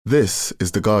This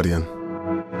is The Guardian.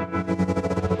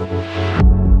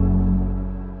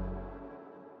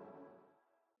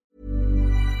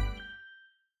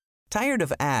 Tired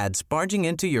of ads barging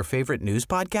into your favorite news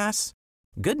podcasts?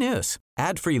 Good news.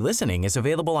 Ad-free listening is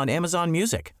available on Amazon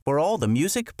Music for all the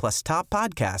music plus top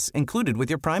podcasts included with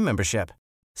your Prime membership.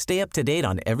 Stay up to date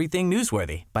on everything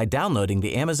newsworthy by downloading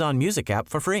the Amazon Music app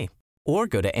for free or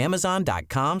go to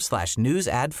amazon.com/news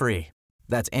ad free.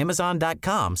 That's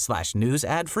amazon.com/news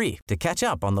ad free to catch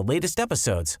up on the latest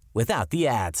episodes without the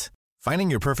ads. Finding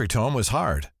your perfect home was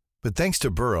hard, but thanks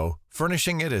to Burrow,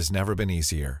 furnishing it has never been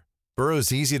easier.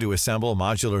 Burrow's easy-to-assemble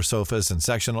modular sofas and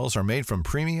sectionals are made from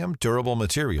premium, durable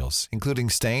materials, including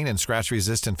stain and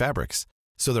scratch-resistant fabrics.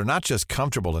 So they're not just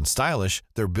comfortable and stylish,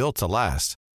 they're built to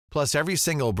last. Plus, every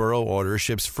single Burrow order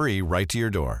ships free right to your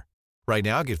door. Right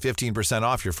now, get 15%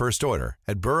 off your first order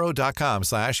at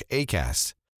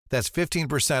burrow.com/ACAST. That's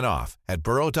 15% off at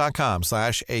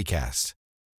burrow.com/ACAST.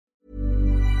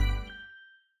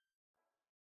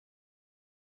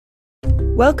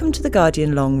 Welcome to The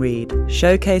Guardian Long Read,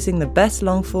 showcasing the best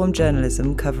long-form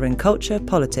journalism covering culture,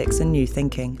 politics and new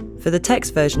thinking. For the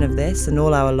text version of this and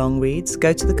all our long reads,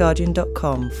 go to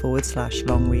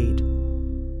theguardian.com/long read.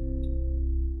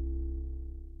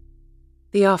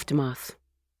 The Aftermath.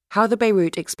 How the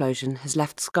Beirut explosion has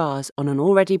left scars on an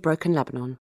already broken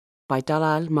Lebanon, by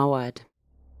Dalal Mawad.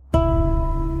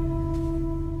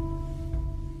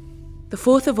 The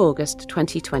 4th of August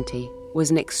 2020 was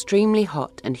an extremely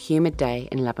hot and humid day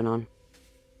in Lebanon.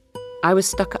 I was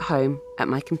stuck at home, at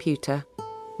my computer,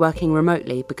 working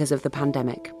remotely because of the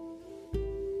pandemic.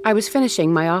 I was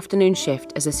finishing my afternoon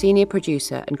shift as a senior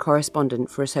producer and correspondent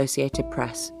for Associated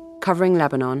Press, covering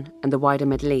Lebanon and the wider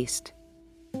Middle East.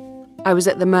 I was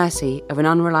at the mercy of an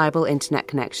unreliable internet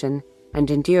connection and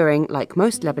enduring, like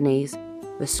most Lebanese,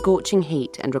 the scorching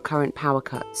heat and recurrent power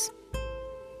cuts.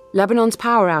 Lebanon's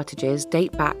power outages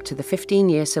date back to the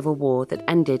 15-year civil war that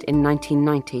ended in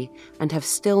 1990 and have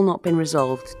still not been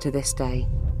resolved to this day.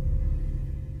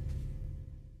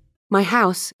 My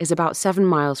house is about 7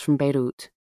 miles from Beirut,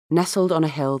 nestled on a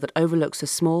hill that overlooks a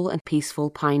small and peaceful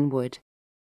pine wood.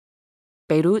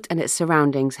 Beirut and its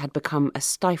surroundings had become a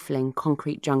stifling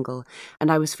concrete jungle,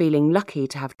 and I was feeling lucky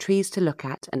to have trees to look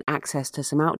at and access to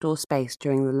some outdoor space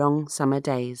during the long summer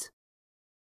days.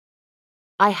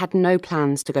 I had no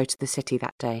plans to go to the city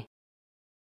that day.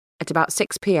 At about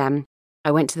 6 p.m,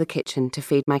 I went to the kitchen to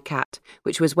feed my cat,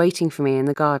 which was waiting for me in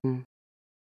the garden.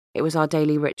 It was our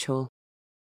daily ritual.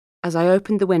 As I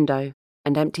opened the window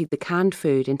and emptied the canned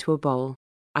food into a bowl,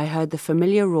 I heard the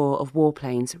familiar roar of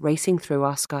warplanes racing through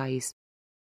our skies.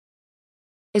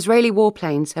 Israeli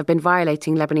warplanes have been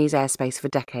violating Lebanese airspace for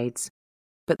decades,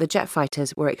 but the jet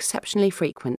fighters were exceptionally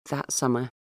frequent that summer.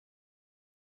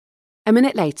 A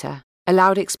minute later, a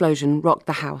loud explosion rocked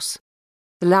the house,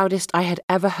 the loudest I had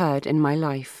ever heard in my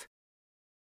life.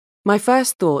 My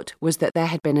first thought was that there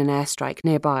had been an airstrike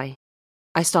nearby.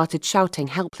 I started shouting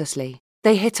helplessly,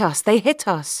 "They hit us! They hit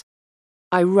us!"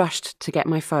 I rushed to get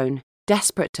my phone,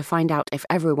 desperate to find out if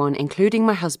everyone, including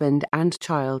my husband and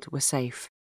child, were safe.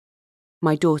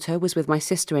 My daughter was with my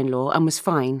sister-in-law and was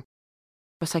fine,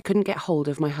 but I couldn't get hold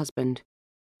of my husband,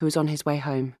 who was on his way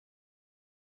home.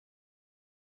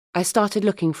 I started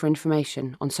looking for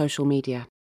information on social media.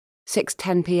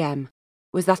 6:10 p.m.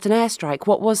 Was that an airstrike?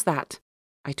 What was that?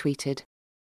 I tweeted.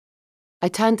 I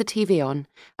turned the TV on,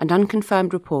 and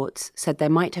unconfirmed reports said there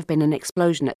might have been an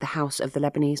explosion at the house of the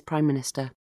Lebanese Prime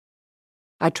Minister.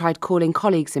 I tried calling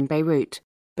colleagues in Beirut,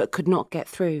 but could not get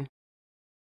through.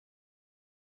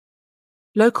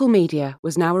 Local media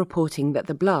was now reporting that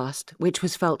the blast, which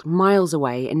was felt miles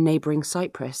away in neighbouring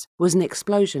Cyprus, was an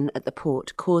explosion at the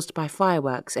port caused by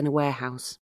fireworks in a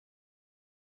warehouse.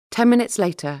 10 minutes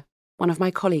later, one of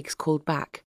my colleagues called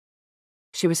back.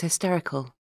 She was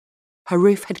hysterical. Her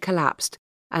roof had collapsed,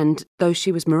 and though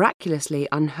she was miraculously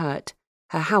unhurt,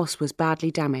 her house was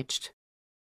badly damaged.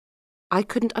 I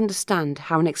couldn't understand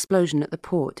how an explosion at the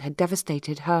port had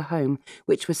devastated her home,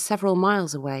 which was several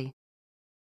miles away.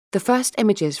 The first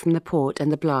images from the port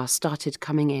and the blast started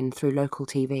coming in through local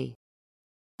TV.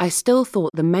 I still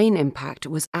thought the main impact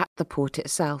was at the port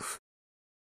itself.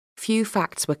 Few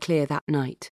facts were clear that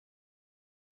night.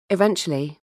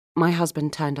 Eventually, my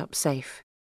husband turned up safe.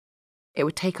 It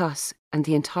would take us and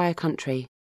the entire country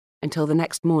until the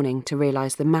next morning to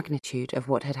realise the magnitude of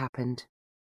what had happened.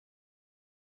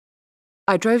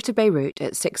 I drove to Beirut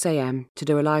at 6 a.m. to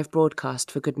do a live broadcast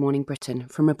for Good Morning Britain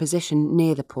from a position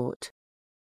near the port.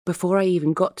 Before I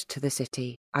even got to the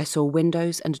city, I saw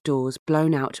windows and doors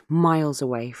blown out miles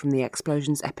away from the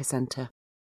explosion's epicentre.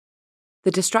 The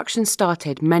destruction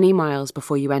started many miles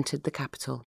before you entered the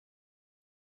capital.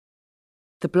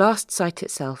 The blast site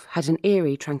itself had an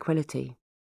eerie tranquility.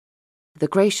 The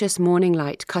gracious morning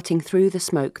light cutting through the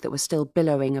smoke that was still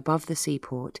billowing above the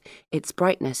seaport, its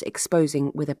brightness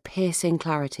exposing with a piercing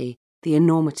clarity the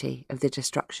enormity of the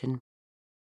destruction.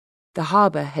 The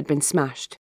harbour had been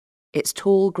smashed. Its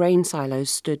tall grain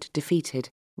silos stood defeated,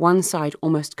 one side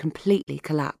almost completely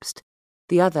collapsed,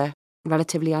 the other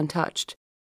relatively untouched,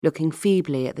 looking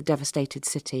feebly at the devastated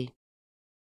city.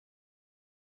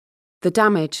 The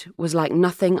damage was like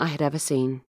nothing I had ever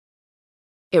seen.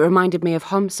 It reminded me of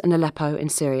Homs and Aleppo in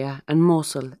Syria and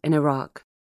Mosul in Iraq,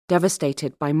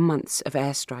 devastated by months of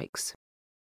airstrikes.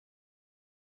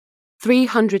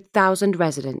 300,000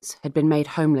 residents had been made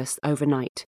homeless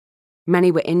overnight.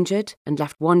 Many were injured and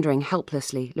left wandering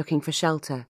helplessly, looking for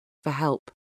shelter, for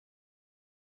help.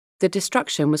 The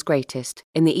destruction was greatest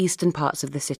in the eastern parts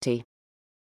of the city.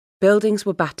 Buildings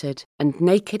were battered, and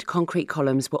naked concrete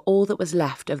columns were all that was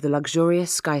left of the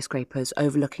luxurious skyscrapers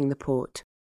overlooking the port.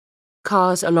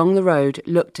 Cars along the road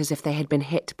looked as if they had been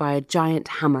hit by a giant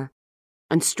hammer,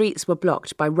 and streets were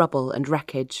blocked by rubble and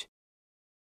wreckage.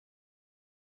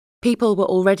 People were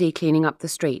already cleaning up the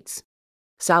streets,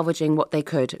 salvaging what they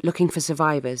could, looking for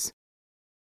survivors.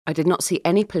 I did not see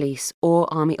any police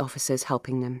or army officers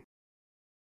helping them.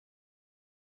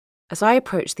 As I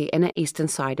approached the inner eastern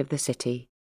side of the city,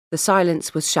 the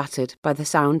silence was shattered by the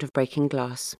sound of breaking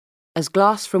glass, as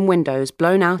glass from windows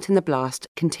blown out in the blast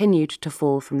continued to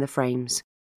fall from the frames.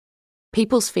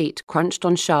 People's feet crunched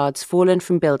on shards fallen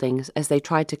from buildings as they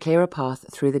tried to clear a path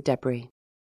through the debris.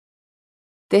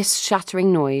 This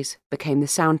shattering noise became the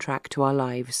soundtrack to our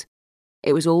lives.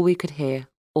 It was all we could hear,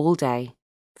 all day,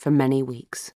 for many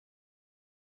weeks.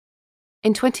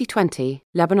 In 2020,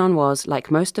 Lebanon was,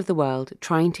 like most of the world,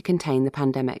 trying to contain the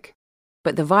pandemic.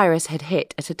 But the virus had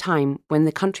hit at a time when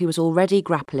the country was already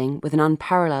grappling with an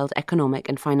unparalleled economic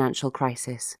and financial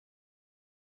crisis.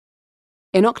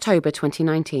 In October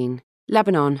 2019,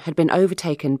 Lebanon had been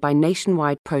overtaken by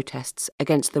nationwide protests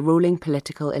against the ruling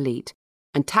political elite,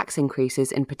 and tax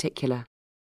increases in particular.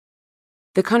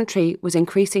 The country was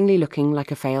increasingly looking like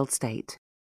a failed state.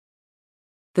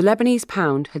 The Lebanese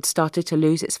pound had started to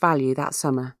lose its value that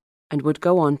summer and would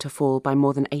go on to fall by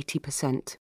more than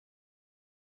 80%.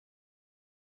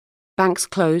 Banks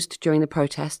closed during the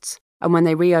protests, and when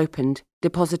they reopened,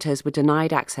 depositors were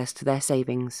denied access to their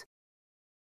savings.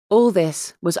 All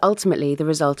this was ultimately the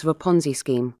result of a Ponzi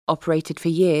scheme operated for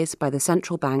years by the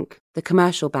central bank, the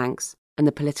commercial banks, and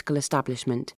the political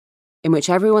establishment, in which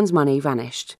everyone's money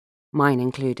vanished, mine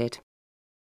included.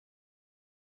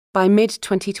 By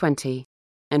mid-2020,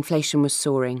 inflation was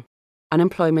soaring,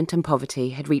 unemployment and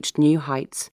poverty had reached new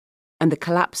heights, and the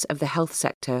collapse of the health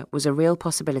sector was a real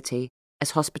possibility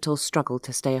as hospitals struggled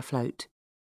to stay afloat.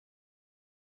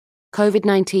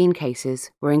 COVID-19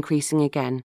 cases were increasing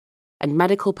again, and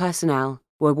medical personnel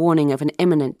were warning of an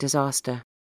imminent disaster.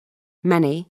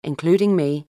 Many, including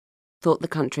me, thought the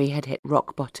country had hit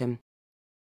rock bottom.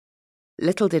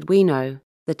 Little did we know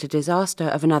that a disaster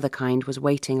of another kind was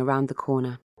waiting around the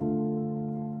corner.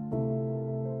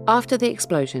 After the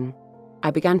explosion, I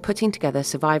began putting together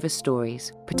survivors'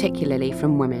 stories, particularly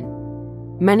from women.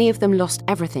 Many of them lost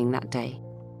everything that day.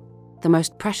 The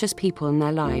most precious people in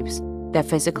their lives, their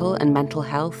physical and mental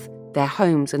health, their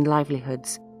homes and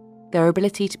livelihoods, their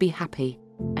ability to be happy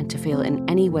and to feel in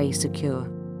any way secure.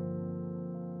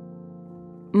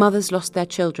 Mothers lost their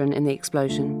children in the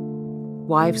explosion.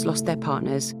 Wives lost their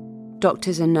partners.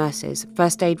 Doctors and nurses,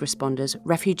 first aid responders,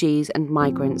 refugees and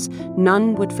migrants,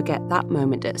 none would forget that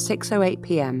moment at 6:08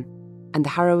 p.m. and the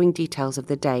harrowing details of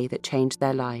the day that changed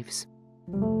their lives.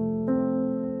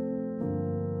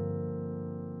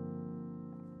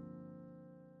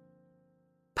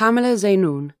 Pamela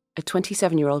Zainoun, a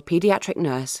 27-year-old paediatric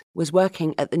nurse, was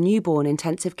working at the newborn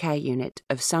intensive care unit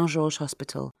of St. George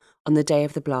Hospital on the day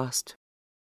of the blast.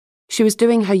 She was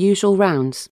doing her usual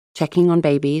rounds, checking on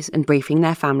babies and briefing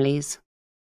their families.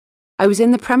 I was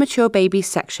in the premature babies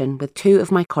section with two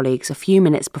of my colleagues a few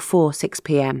minutes before 6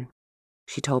 p.m,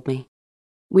 she told me.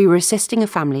 We were assisting a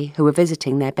family who were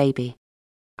visiting their baby.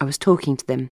 I was talking to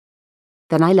them.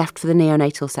 Then I left for the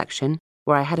neonatal section,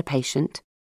 where I had a patient.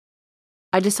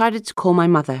 I decided to call my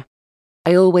mother.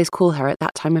 I always call her at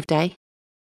that time of day.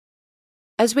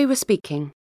 As we were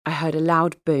speaking, I heard a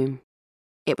loud boom.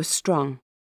 It was strong.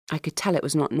 I could tell it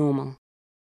was not normal.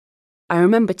 I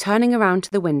remember turning around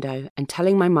to the window and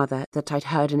telling my mother that I'd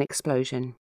heard an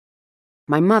explosion.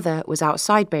 My mother was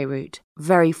outside Beirut,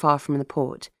 very far from the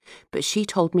port, but she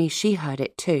told me she heard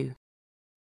it too.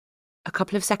 A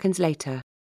couple of seconds later,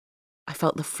 I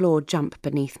felt the floor jump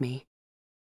beneath me.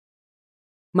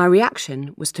 My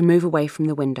reaction was to move away from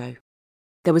the window.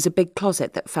 There was a big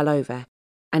closet that fell over,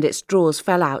 and its straws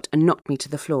fell out and knocked me to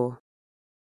the floor.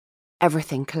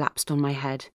 Everything collapsed on my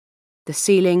head. The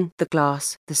ceiling, the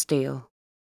glass, the steel.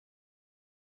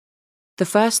 The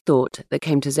first thought that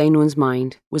came to Zainun's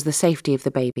mind was the safety of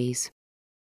the babies.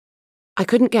 I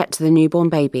couldn't get to the newborn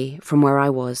baby from where I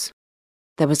was.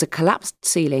 There was a collapsed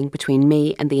ceiling between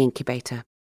me and the incubator.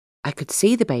 I could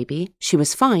see the baby, she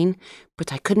was fine,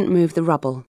 but I couldn't move the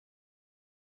rubble.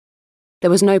 There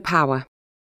was no power.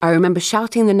 I remember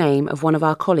shouting the name of one of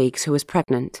our colleagues who was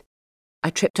pregnant. I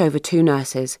tripped over 2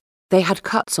 nurses. They had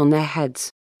cuts on their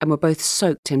heads and were both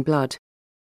soaked in blood.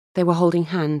 They were holding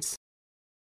hands.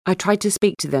 I tried to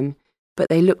speak to them, but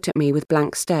they looked at me with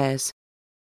blank stares.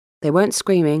 They weren't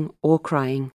screaming or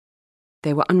crying.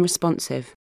 They were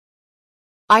unresponsive.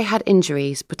 I had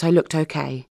injuries, but I looked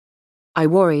okay. I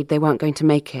worried they weren't going to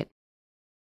make it.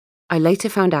 I later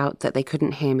found out that they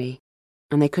couldn't hear me,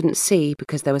 and they couldn't see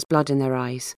because there was blood in their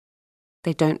eyes.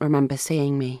 They don't remember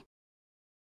seeing me.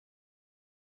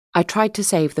 I tried to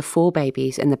save the 4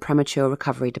 babies in the premature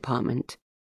recovery department.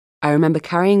 I remember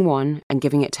carrying one and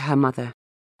giving it to her mother.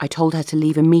 I told her to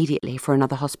leave immediately for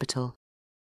another hospital.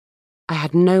 I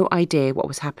had no idea what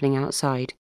was happening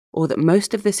outside, or that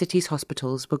most of the city's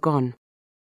hospitals were gone.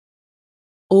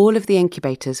 All of the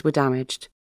incubators were damaged,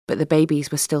 but the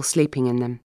babies were still sleeping in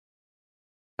them.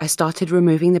 I started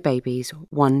removing the babies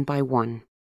one by one.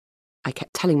 I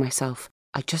kept telling myself,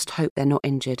 I just hope they're not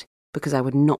injured, because I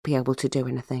would not be able to do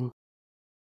anything.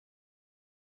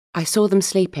 I saw them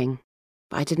sleeping,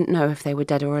 but I didn't know if they were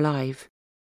dead or alive.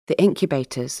 The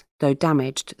incubators, though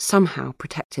damaged, somehow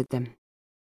protected them.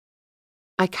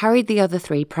 I carried the other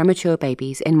 3 premature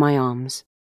babies in my arms.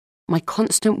 My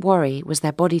constant worry was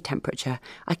their body temperature.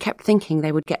 I kept thinking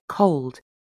they would get cold.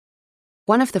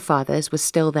 One of the fathers was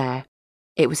still there.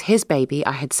 It was his baby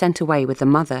I had sent away with the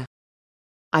mother.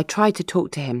 I tried to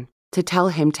talk to him, to tell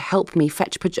him to help me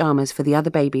fetch pajamas for the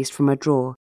other babies from a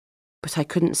drawer, but I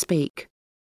couldn't speak.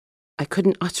 I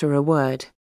couldn't utter a word.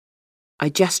 I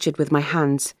gestured with my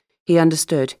hands. He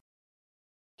understood.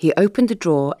 He opened the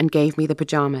drawer and gave me the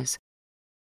pajamas.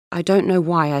 I don't know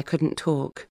why I couldn't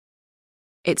talk.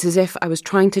 It's as if I was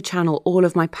trying to channel all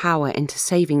of my power into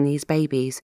saving these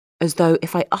babies, as though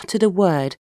if I uttered a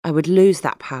word, I would lose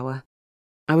that power.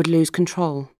 I would lose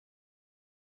control.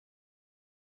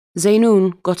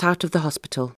 Zainun got out of the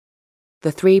hospital,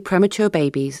 the 3 premature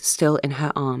babies still in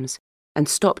her arms, and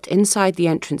stopped inside the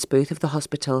entrance booth of the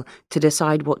hospital to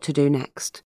decide what to do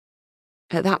next.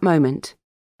 At that moment,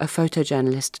 a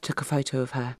photojournalist took a photo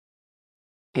of her.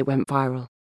 It went viral.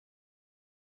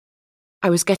 I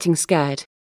was getting scared.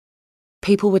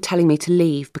 People were telling me to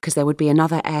leave because there would be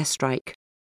another airstrike.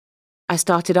 I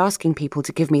started asking people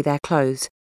to give me their clothes.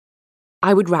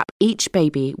 I would wrap each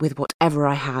baby with whatever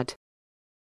I had.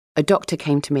 A doctor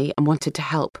came to me and wanted to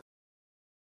help.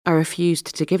 I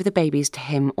refused to give the babies to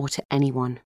him or to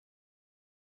anyone.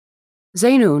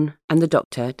 Zainun and the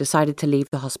doctor decided to leave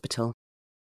the hospital.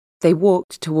 They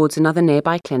walked towards another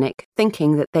nearby clinic,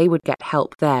 thinking that they would get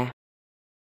help there.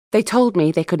 They told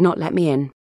me they could not let me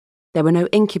in. There were no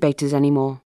incubators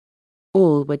anymore.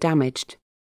 All were damaged,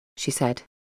 she said.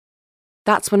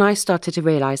 That's when I started to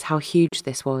realise how huge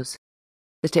this was,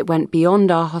 that it went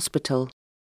beyond our hospital,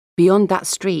 beyond that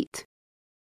street.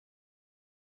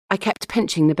 I kept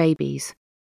pinching the babies.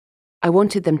 I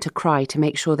wanted them to cry to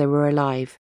make sure they were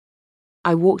alive.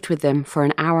 I walked with them for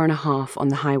an hour and a half on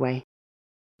the highway.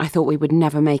 I thought we would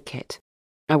never make it.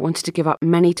 I wanted to give up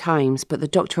many times, but the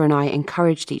doctor and I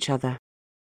encouraged each other.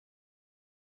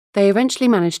 They eventually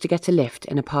managed to get a lift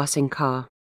in a passing car.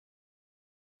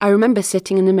 I remember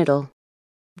sitting in the middle.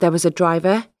 There was a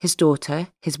driver, his daughter,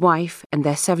 his wife, and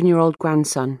their 7-year-old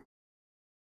grandson.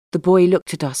 The boy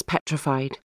looked at us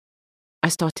petrified. I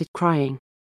started crying.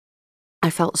 I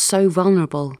felt so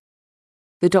vulnerable.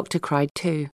 The doctor cried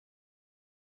too.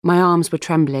 My arms were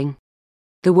trembling.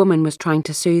 The woman was trying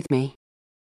to soothe me.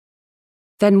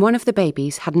 Then one of the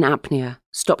babies had an apnea,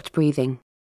 stopped breathing.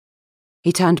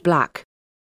 He turned black.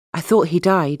 I thought he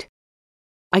died.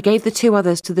 I gave the 2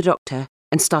 others to the doctor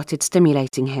and started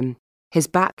stimulating him, his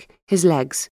back, his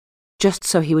legs, just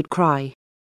so he would cry.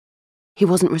 He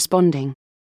wasn't responding,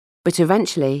 but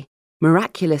eventually,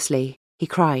 miraculously, he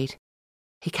cried.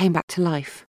 He came back to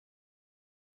life.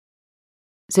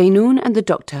 Zainun and the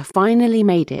doctor finally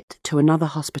made it to another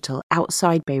hospital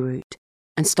outside Beirut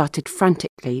and started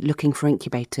frantically looking for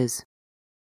incubators.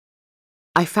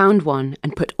 I found one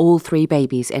and put all 3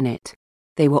 babies in it.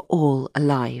 They were all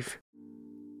alive.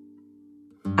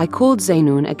 I called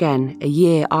Zainun again a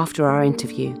year after our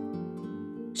interview.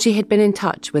 She had been in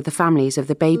touch with the families of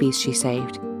the babies she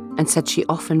saved and said she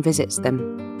often visits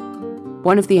them.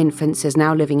 One of the infants is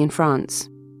now living in France.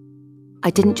 I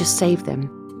didn't just save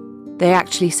them. They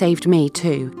actually saved me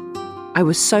too. I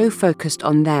was so focused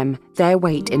on them, their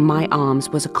weight in my arms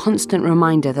was a constant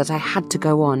reminder that I had to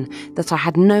go on, that I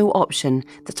had no option,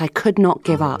 that I could not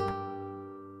give up.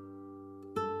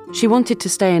 She wanted to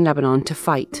stay in Lebanon to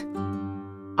fight.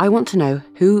 I want to know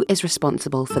who is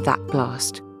responsible for that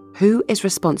blast. Who is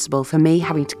responsible for me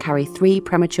having to carry 3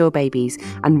 premature babies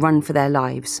and run for their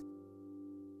lives?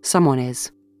 Someone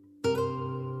is.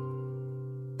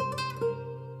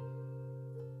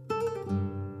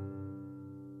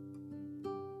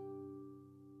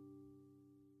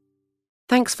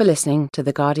 Thanks for listening to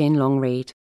The Guardian Long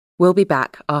Read. We'll be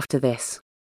back after this.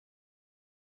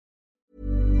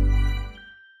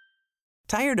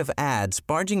 Tired of ads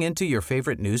barging into your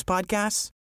favorite news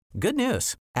podcasts? Good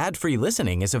news. Ad-free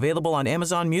listening is available on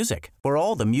Amazon Music for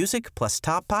all the music plus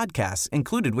top podcasts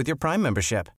included with your Prime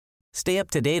membership. Stay up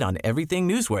to date on everything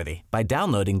newsworthy by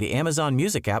downloading the Amazon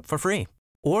Music app for free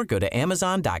or go to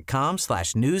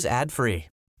amazon.com/news ad free.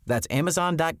 That's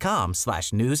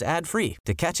amazon.com/news ad free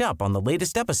to catch up on the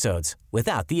latest episodes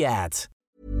without the ads.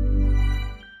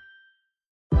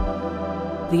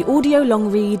 The audio long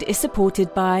read is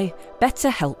supported by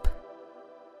BetterHelp.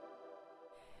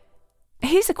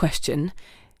 Here's a question.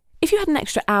 If you had an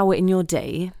extra hour in your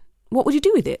day, what would you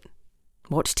do with it?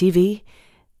 Watch TV?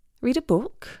 Read a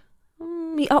book?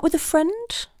 Meet up with a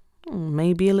friend?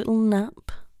 Maybe a little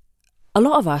nap? A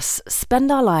lot of us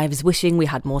spend our lives wishing we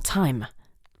had more time.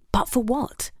 But for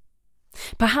what?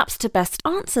 Perhaps to best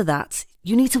answer that,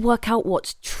 you need to work out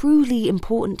what's truly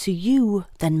important to you,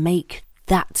 then make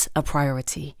that a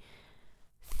priority.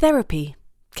 Therapy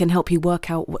can help you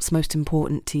work out what's most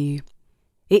important to you.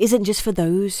 It isn't just for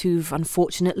those who've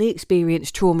unfortunately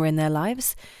experienced trauma in their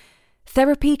lives.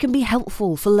 Therapy can be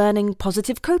helpful for learning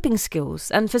positive coping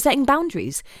skills and for setting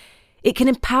boundaries. It can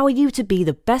empower you to be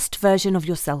the best version of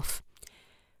yourself.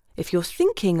 If you're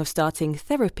thinking of starting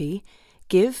therapy,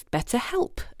 give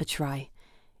BetterHelp a try.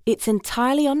 It's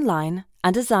entirely online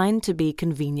and designed to be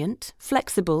convenient,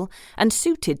 flexible, and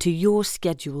suited to your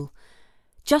schedule.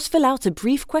 Just fill out a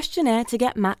brief questionnaire to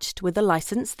get matched with a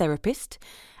licensed therapist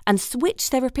and switch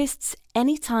therapists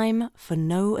anytime for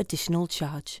no additional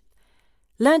charge.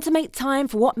 Learn to make time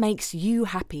for what makes you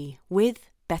happy with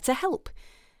BetterHelp.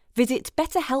 Visit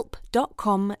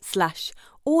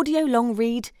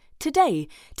betterhelp.com/audiolongread today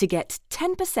to get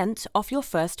 10% off your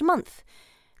first month.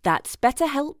 That's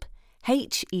BetterHelp,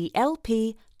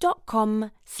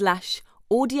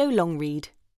 HELP.com/audiolongread.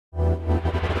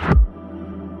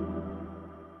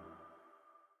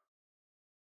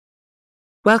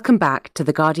 Welcome back to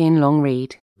The Guardian Long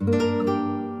Read.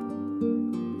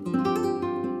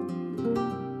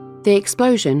 The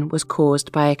explosion was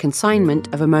caused by a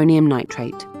consignment of ammonium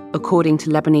nitrate, according to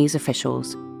Lebanese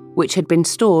officials, which had been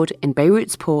stored in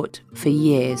Beirut's port for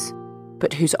years,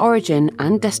 but whose origin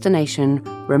and destination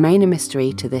remain a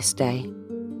mystery to this day.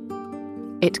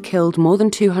 It killed more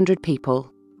than 200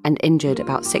 people and injured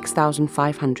about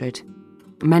 6,500,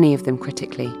 many of them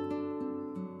critically.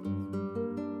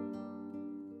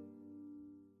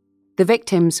 The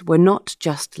victims were not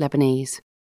just Lebanese.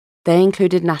 They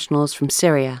included nationals from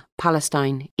Syria,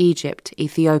 Palestine, Egypt,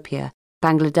 Ethiopia,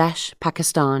 Bangladesh,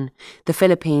 Pakistan, the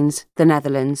Philippines, the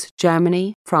Netherlands,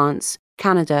 Germany, France,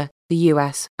 Canada, the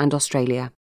US, and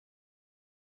Australia.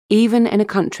 Even in a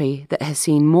country that has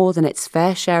seen more than its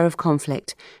fair share of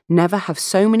conflict, never have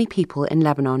so many people in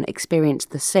Lebanon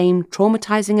experienced the same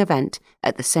traumatizing event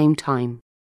at the same time.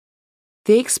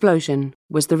 The explosion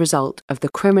was the result of the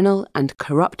criminal and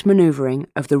corrupt maneuvering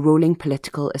of the ruling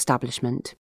political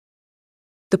establishment.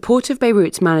 The Port of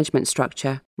Beirut's management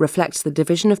structure reflects the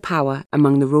division of power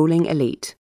among the ruling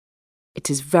elite. It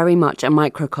is very much a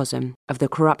microcosm of the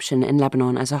corruption in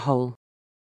Lebanon as a whole.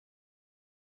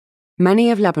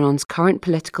 Many of Lebanon's current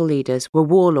political leaders were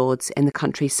warlords in the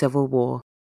country's civil war,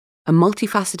 a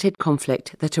multifaceted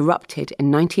conflict that erupted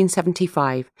in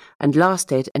 1975 and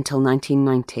lasted until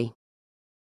 1990.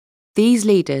 These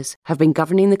leaders have been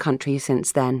governing the country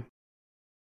since then.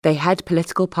 They head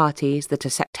political parties that are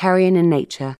sectarian in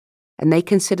nature, and they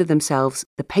consider themselves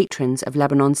the patrons of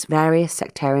Lebanon's various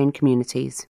sectarian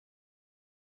communities.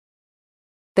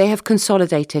 They have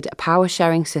consolidated a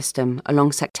power-sharing system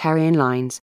along sectarian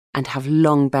lines and have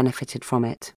long benefited from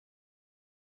it.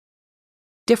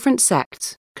 Different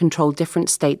sects control different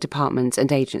state departments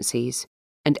and agencies,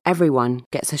 and everyone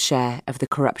gets a share of the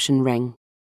corruption ring.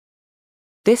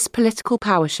 This political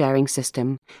power-sharing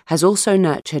system has also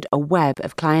nurtured a web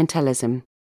of clientelism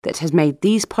that has made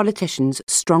these politicians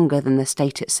stronger than the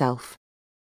state itself.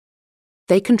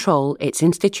 They control its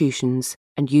institutions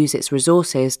and use its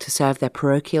resources to serve their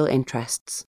parochial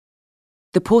interests.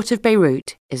 The port of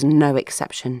Beirut is no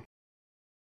exception.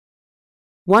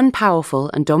 One powerful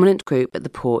and dominant group at the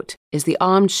port is the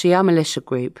armed Shia militia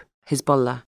group,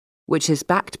 Hezbollah, which is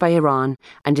backed by Iran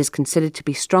and is considered to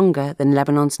be stronger than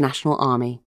Lebanon's national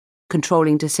army,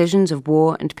 controlling decisions of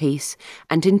war and peace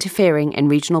and interfering in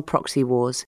regional proxy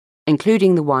wars,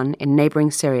 including the one in neighbouring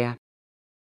Syria.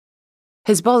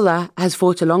 Hezbollah has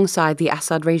fought alongside the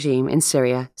Assad regime in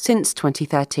Syria since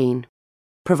 2013,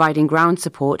 providing ground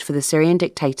support for the Syrian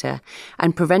dictator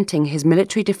and preventing his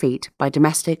military defeat by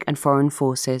domestic and foreign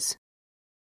forces.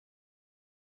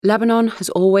 Lebanon has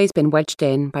always been wedged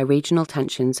in by regional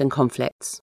tensions and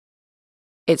conflicts.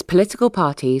 Its political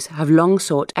parties have long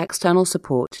sought external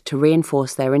support to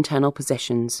reinforce their internal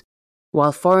positions,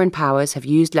 while foreign powers have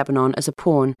used Lebanon as a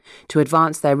pawn to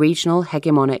advance their regional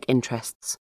hegemonic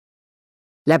interests.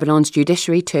 Lebanon's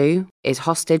judiciary, too, is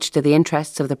hostage to the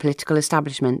interests of the political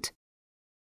establishment.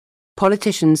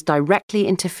 Politicians directly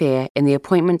interfere in the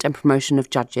appointment and promotion of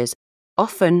judges,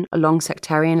 often along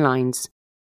sectarian lines.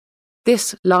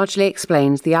 This largely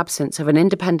explains the absence of an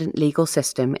independent legal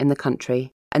system in the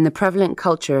country and the prevalent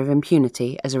culture of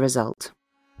impunity as a result.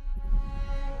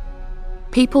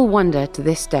 People wonder to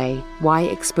this day why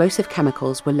explosive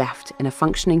chemicals were left in a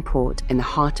functioning port in the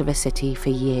heart of a city for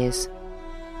years.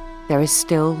 There is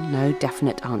still no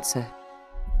definite answer.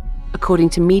 According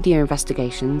to media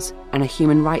investigations and a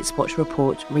Human Rights Watch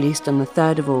report released on the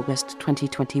 3rd of August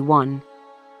 2021,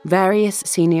 various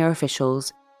senior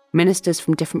officials, ministers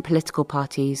from different political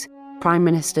parties, prime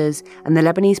ministers, and the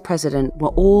Lebanese president were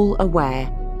all aware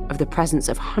of the presence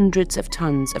of hundreds of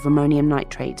tons of ammonium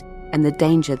nitrate and the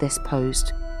danger this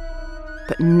posed.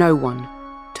 But no one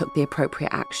took the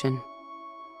appropriate action.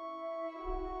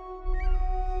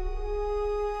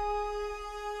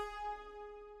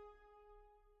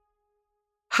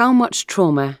 How much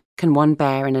trauma can one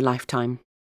bear in a lifetime?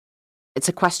 It's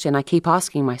a question I keep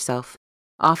asking myself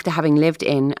after having lived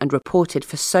in and reported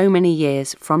for so many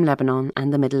years from Lebanon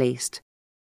and the Middle East.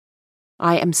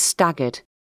 I am staggered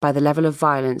by the level of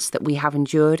violence that we have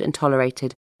endured and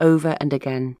tolerated over and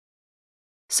again.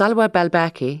 Salwa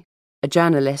Belberki, a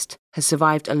journalist, has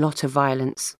survived a lot of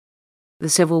violence. The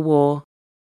civil war,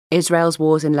 Israel's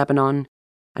wars in Lebanon,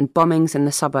 and bombings in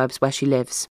the suburbs where she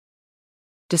lives.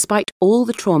 Despite all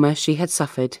the trauma she had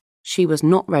suffered, she was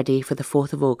not ready for the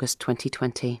 4th of August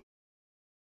 2020.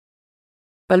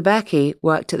 Belberki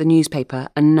worked at the newspaper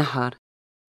An-Nahar,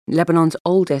 Lebanon's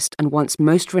oldest and once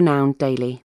most renowned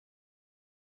daily.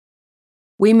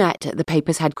 We met at the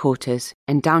paper's headquarters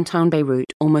in downtown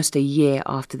Beirut almost a year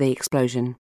after the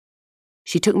explosion.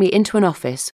 She took me into an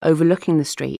office overlooking the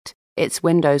street, its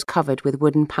windows covered with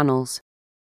wooden panels.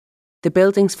 The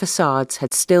building's facades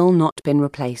had still not been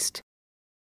replaced.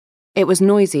 It was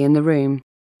noisy in the room,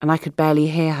 and I could barely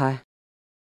hear her.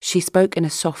 She spoke in a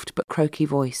soft but croaky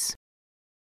voice.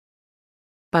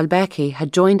 Belberki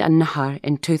had joined An-Nahar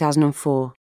in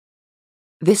 2004.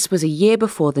 This was a year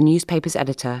before the newspaper's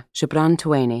editor, Gibran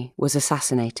Toueni, was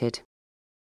assassinated.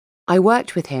 I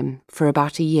worked with him for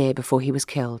about a year before he was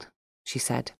killed, she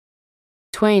said.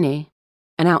 Toueni,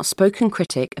 an outspoken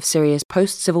critic of Syria's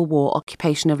post-civil war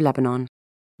occupation of Lebanon,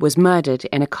 was murdered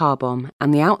in a car bomb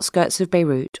on the outskirts of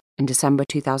Beirut in December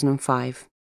 2005.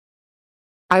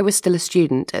 I was still a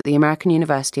student at the American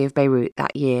University of Beirut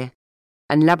that year,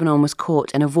 and Lebanon was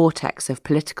caught in a vortex of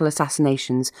political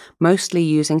assassinations, mostly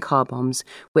using car bombs,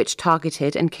 which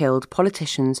targeted and killed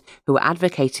politicians who were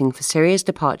advocating for Syria's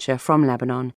departure from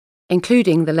Lebanon,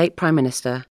 including the late Prime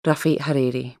Minister Rafiq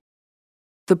Hariri.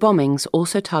 The bombings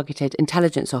also targeted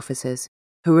intelligence officers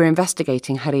who were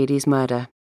investigating Hariri's murder.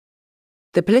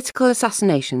 The political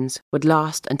assassinations would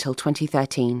last until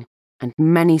 2013, and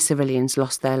many civilians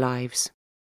lost their lives.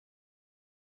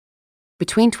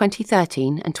 Between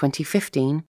 2013 and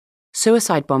 2015,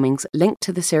 suicide bombings linked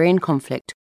to the Syrian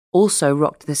conflict also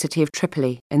rocked the city of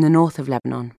Tripoli in the north of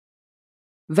Lebanon.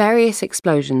 Various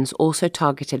explosions also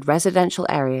targeted residential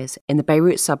areas in the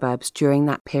Beirut suburbs during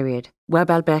that period, where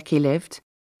Belberki lived,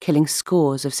 killing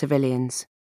scores of civilians.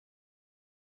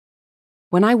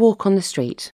 When I walk on the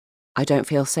street, I don't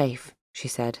feel safe, she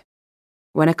said.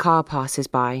 When a car passes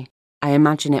by, I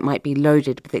imagine it might be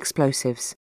loaded with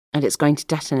explosives, and it's going to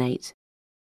detonate.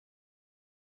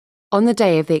 On the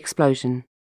day of the explosion,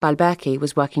 Belberki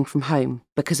was working from home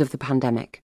because of the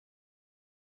pandemic.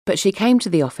 But she came to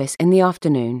the office in the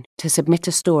afternoon to submit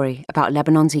a story about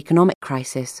Lebanon's economic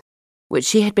crisis, which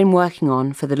she had been working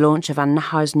on for the launch of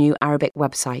An-Nahar's new Arabic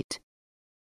website.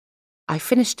 I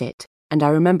finished it, and I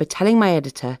remember telling my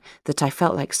editor that I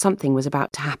felt like something was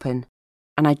about to happen,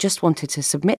 and I just wanted to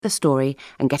submit the story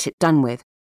and get it done with.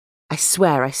 I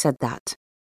swear I said that.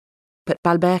 but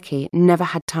Balberki never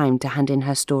had time to hand in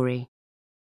her story.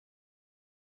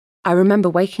 I remember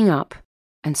waking up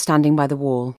and standing by the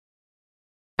wall.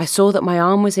 I saw that my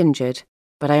arm was injured,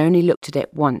 but I only looked at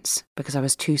it once because I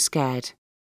was too scared.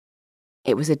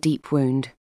 It was a deep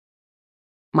wound.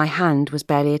 My hand was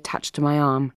barely attached to my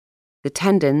arm. The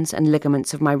tendons and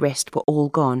ligaments of my wrist were all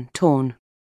gone, torn.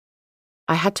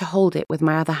 I had to hold it with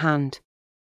my other hand.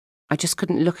 I just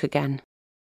couldn't look again.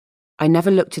 I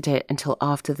never looked at it until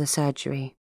after the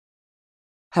surgery.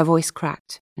 Her voice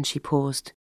cracked and she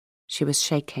paused. She was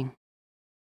shaking.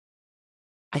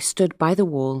 I stood by the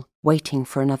wall, waiting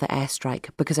for another airstrike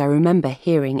because I remember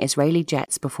hearing Israeli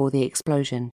jets before the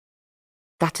explosion.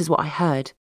 That is what I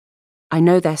heard. I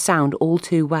know their sound all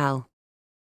too well.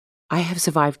 I have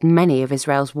survived many of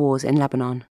Israel's wars in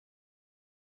Lebanon.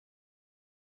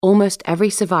 Almost every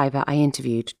survivor I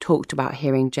interviewed talked about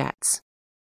hearing jets.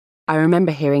 I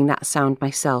remember hearing that sound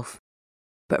myself,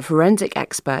 but forensic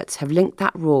experts have linked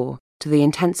that roar to the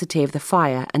intensity of the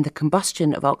fire and the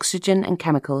combustion of oxygen and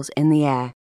chemicals in the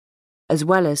air, as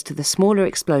well as to the smaller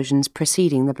explosions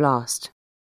preceding the blast.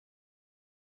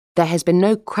 There has been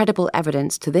no credible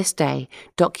evidence to this day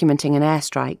documenting an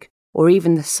airstrike or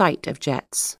even the sight of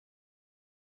jets.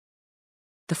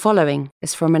 The following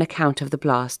is from an account of the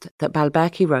blast that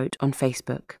Balberki wrote on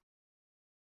Facebook.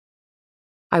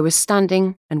 I was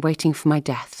standing and waiting for my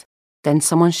death. Then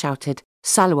someone shouted,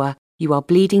 "Salwa, you are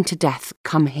bleeding to death,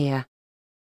 come here."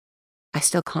 I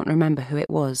still can't remember who it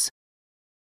was.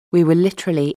 We were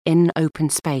literally in open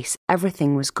space,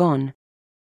 everything was gone.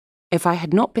 If I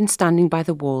had not been standing by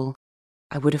the wall,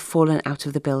 I would have fallen out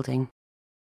of the building.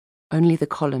 Only the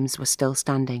columns were still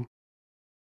standing.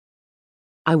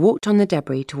 I walked on the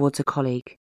debris towards a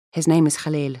colleague. His name is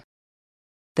Khalil.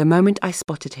 The moment I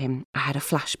spotted him, I had a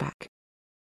flashback.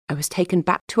 I was taken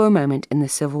back to a moment in the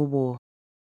Civil War.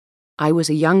 I was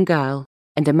a young girl,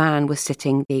 and a man was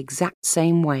sitting the exact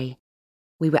same way.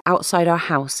 We were outside our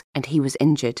house, and he was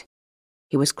injured.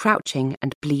 He was crouching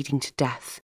and bleeding to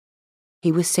death.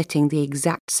 He was sitting the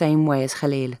exact same way as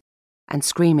Khalil, and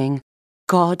screaming,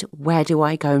 "God, where do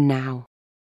I go now?"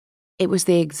 It was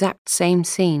the exact same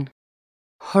scene.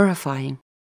 Horrifying.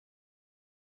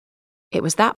 It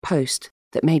was that post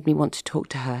that made me want to talk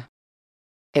to her.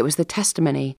 It was the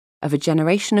testimony of a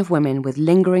generation of women with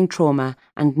lingering trauma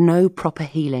and no proper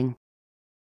healing.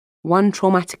 One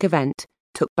traumatic event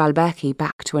took Balberki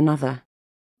back to another.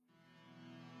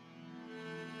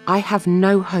 I have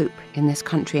no hope in this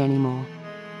country anymore.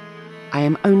 I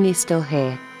am only still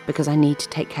here because I need to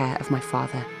take care of my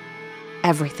father.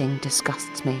 Everything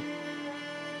disgusts me.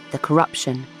 The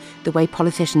corruption, the way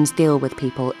politicians deal with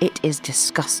people, it is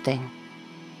disgusting.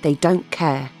 They don't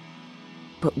care,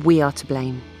 but we are to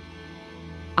blame.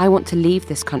 I want to leave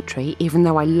this country even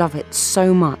though I love it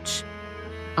so much.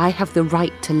 I have the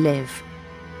right to live.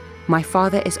 My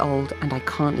father is old and I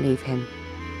can't leave him.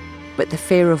 But the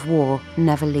fear of war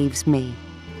never leaves me.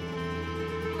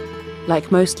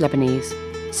 Like most Lebanese,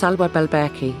 Salwa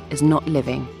Balberki is not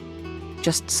living,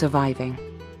 just surviving.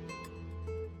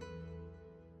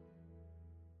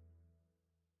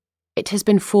 It has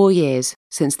been 4 years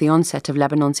since the onset of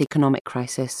Lebanon's economic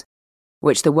crisis,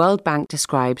 which the World Bank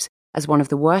describes as one of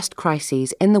the worst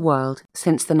crises in the world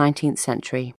since the 19th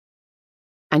century.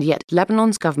 And yet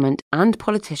Lebanon's government and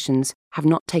politicians have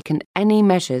not taken any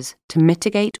measures to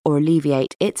mitigate or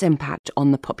alleviate its impact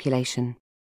on the population.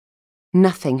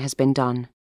 Nothing has been done.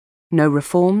 No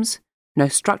reforms, no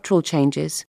structural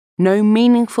changes, no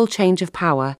meaningful change of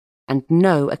power, and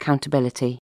no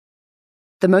accountability.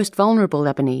 The most vulnerable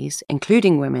Lebanese,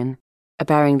 including women, are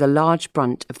bearing the large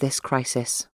brunt of this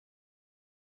crisis.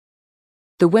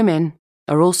 The women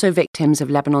are also victims of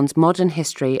Lebanon's modern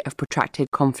history of protracted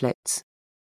conflicts.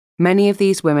 Many of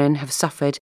these women have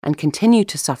suffered and continue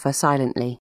to suffer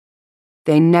silently.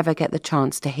 They never get the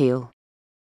chance to heal.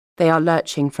 They are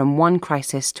lurching from one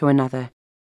crisis to another.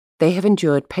 They have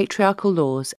endured patriarchal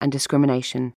laws and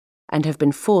discrimination and have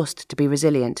been forced to be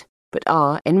resilient, but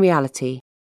are, in reality,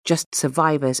 just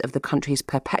survivors of the country's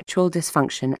perpetual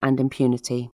dysfunction and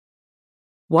impunity.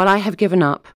 While I have given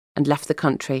up and left the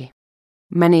country,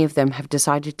 many of them have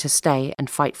decided to stay and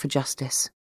fight for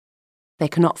justice. They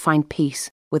cannot find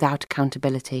peace without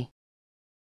accountability.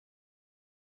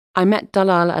 I met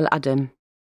Dalal al-Adam,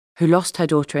 who lost her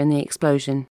daughter in the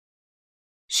explosion.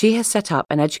 She has set up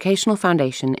an educational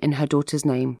foundation in her daughter's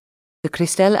name, the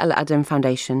Christel al-Adam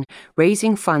Foundation,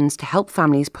 raising funds to help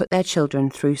families put their children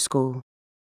through school.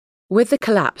 With the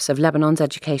collapse of Lebanon's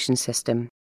education system,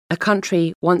 a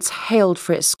country once hailed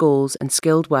for its schools and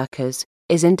skilled workers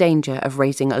is in danger of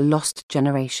raising a lost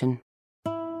generation.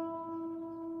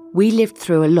 We lived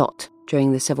through a lot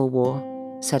during the Civil War,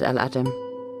 said Al-Adam.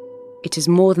 It is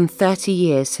more than 30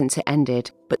 years since it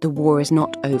ended, but the war is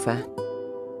not over.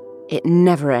 It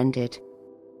never ended.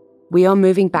 We are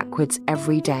moving backwards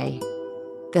every day.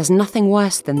 There's nothing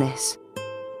worse than this.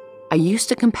 I used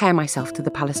to compare myself to the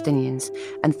Palestinians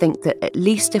and think that at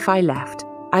least if I left,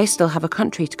 I still have a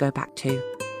country to go back to.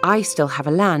 I still have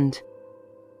a land.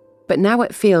 But now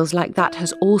it feels like that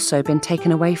has also been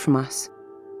taken away from us.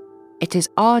 It is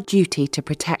our duty to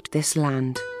protect this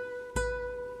land.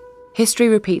 History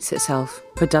repeats itself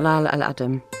for Dalal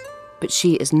al-Adam, but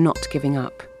she is not giving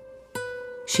up.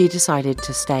 She decided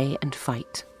to stay and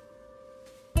fight.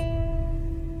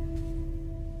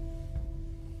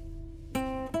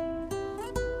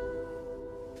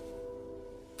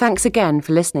 Thanks again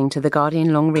for listening to The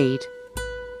Guardian Long Read.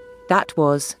 That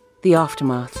was The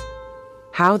Aftermath: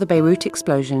 How the Beirut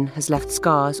Explosion Has Left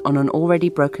Scars on an Already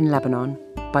Broken Lebanon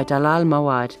by Dalal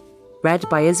Mawad, read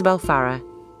by Isabel Farah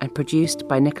and produced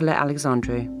by Nicola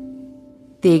Alexandru.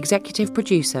 The executive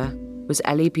producer was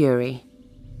Ellie Bury.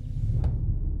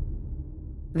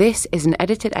 This is an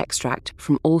edited extract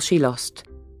from All She Lost: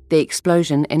 The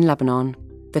Explosion in Lebanon,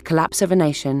 The Collapse of a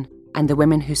Nation, and the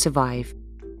Women Who Survive,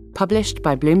 published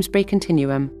by Bloomsbury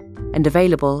Continuum and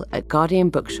available at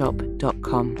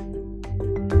guardianbookshop.com.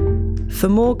 For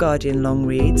more Guardian long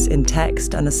reads in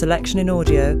text and a selection in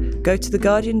audio, go to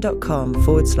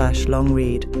theguardian.com/long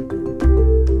read.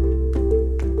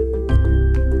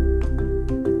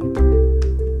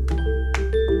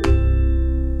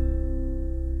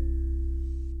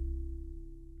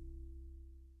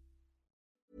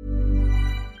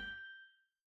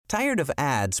 Tired of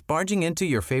ads barging into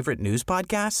your favorite news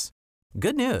podcasts?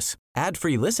 Good news.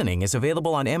 Ad-free listening is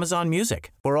available on Amazon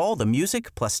Music for all the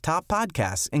music plus top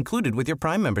podcasts included with your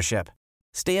Prime membership.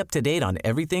 Stay up to date on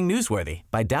everything newsworthy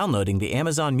by downloading the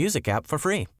Amazon Music app for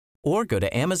free or go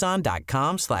to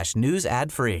amazon.com/news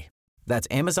ad free. That's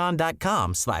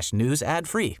amazon.com/news ad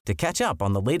free to catch up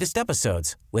on the latest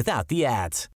episodes without the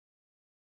ads.